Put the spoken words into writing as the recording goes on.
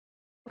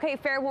Okay,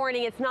 fair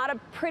warning, it's not a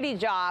pretty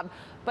job,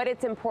 but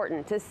it's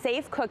important to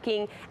safe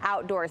cooking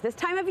outdoors. This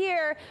time of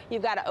year,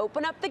 you've got to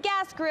open up the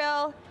gas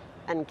grill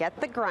and get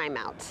the grime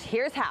out.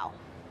 Here's how.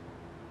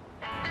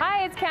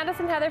 Hi, it's Candace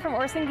and Heather from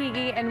Orson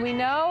Gigi, and we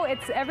know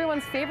it's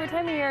everyone's favorite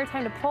time of year,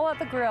 time to pull out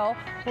the grill.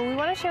 Well, we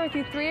want to share with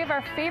you 3 of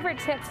our favorite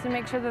tips to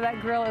make sure that that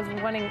grill is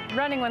running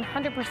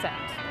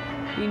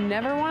 100%. You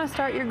never want to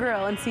start your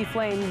grill and see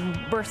flames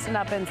bursting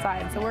up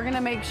inside, so we're going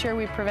to make sure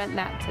we prevent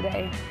that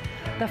today.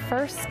 The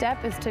first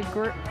step is to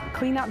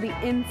clean out the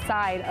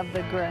inside of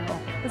the grill.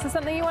 This is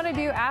something you want to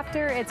do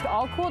after it's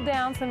all cooled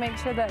down, so make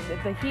sure that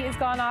the heat is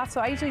gone off.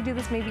 So I usually do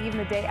this maybe even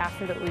the day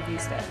after that we've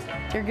used it.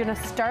 You're going to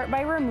start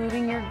by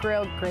removing your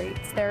grill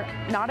grates. They're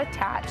not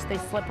attached, they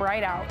slip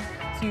right out.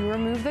 So you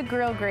remove the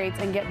grill grates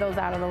and get those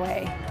out of the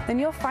way. Then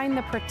you'll find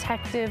the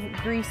protective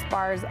grease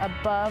bars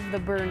above the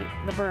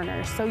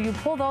burners. So you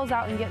pull those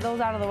out and get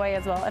those out of the way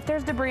as well. If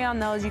there's debris on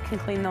those, you can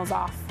clean those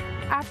off.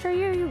 After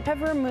you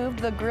have removed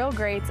the grill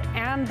grates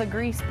and the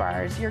grease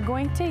bars, you're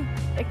going to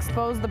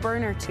expose the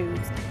burner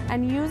tubes.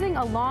 And using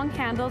a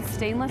long-handled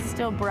stainless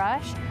steel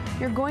brush,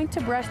 you're going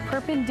to brush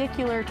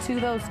perpendicular to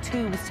those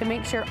tubes to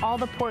make sure all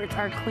the ports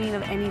are clean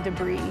of any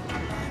debris.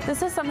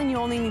 This is something you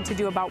only need to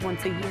do about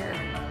once a year.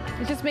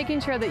 It's just making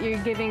sure that you're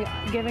giving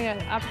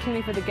an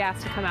opportunity for the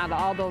gas to come out of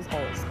all those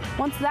holes.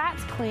 Once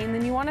that's clean,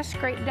 then you want to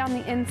scrape down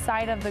the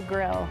inside of the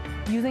grill.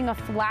 Using a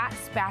flat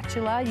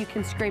spatula, you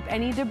can scrape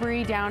any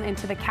debris down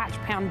into the catch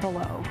pan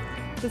below.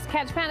 This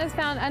catch pan is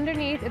found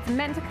underneath. It's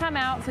meant to come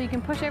out, so you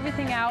can push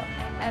everything out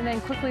and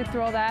then quickly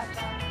throw that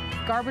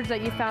garbage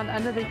that you found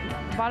under the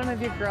bottom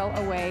of your grill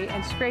away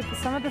and scrape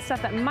some of the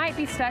stuff that might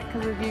be stuck,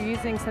 because if you're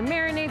using some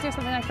marinades or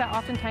something like that,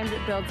 oftentimes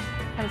it builds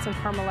kind of some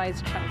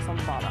caramelized chunks on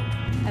the bottom.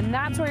 And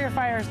that's where your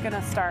fire is going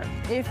to start.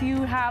 If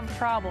you have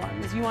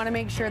problems, you want to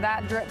make sure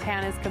that drip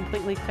pan is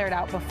completely cleared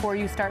out before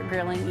you start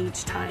grilling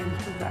each time.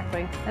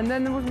 Exactly. And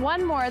then there was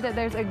one more, that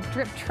there's a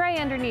drip tray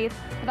underneath,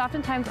 but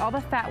oftentimes all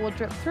the fat will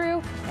drip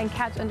through and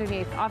catch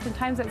underneath.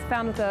 Oftentimes it's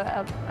found with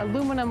a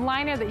aluminum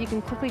liner that you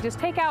can quickly just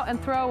take out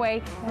and throw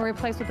away and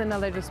replace with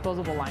another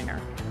disposable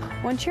liner.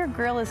 Once your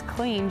grill is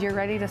cleaned, you're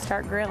ready to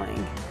start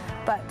grilling.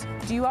 But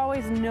do you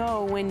always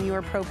know when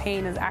your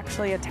propane is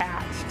actually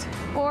attached?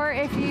 Or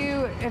if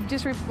you have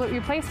just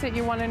replaced it,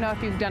 you want to know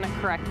if you've done it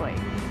correctly.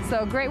 So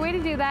a great way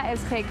to do that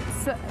is take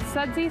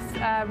sudsy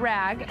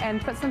rag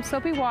and put some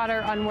soapy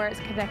water on where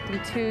it's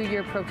connected to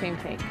your propane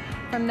tank.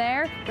 From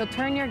there, you'll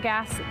turn your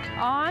gas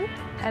on,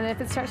 and if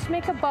it starts to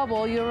make a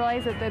bubble, you'll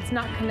realize that it's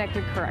not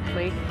connected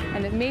correctly,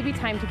 and it may be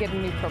time to get a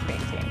new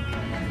propane tank.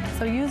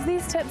 So use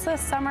these tips this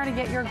summer to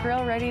get your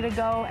grill ready to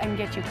go and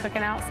get you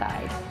cooking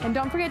outside. And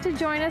don't forget to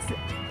join us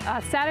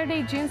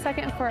Saturday, June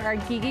 2nd for our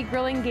Gigi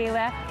Grilling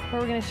Gala, where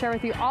we're going to share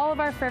with you all of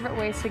our favorite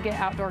ways to get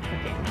outdoor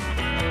cooking.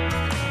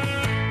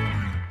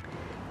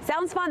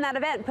 Sounds fun, that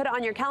event. Put it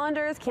on your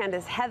calendars.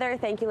 Candace, Heather,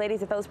 thank you,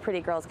 ladies. If those pretty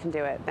girls can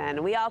do it,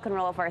 then we all can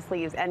roll up our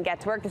sleeves and get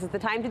to work. This is the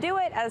time to do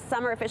it as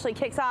summer officially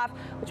kicks off,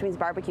 which means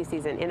barbecue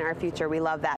season in our future. We love that.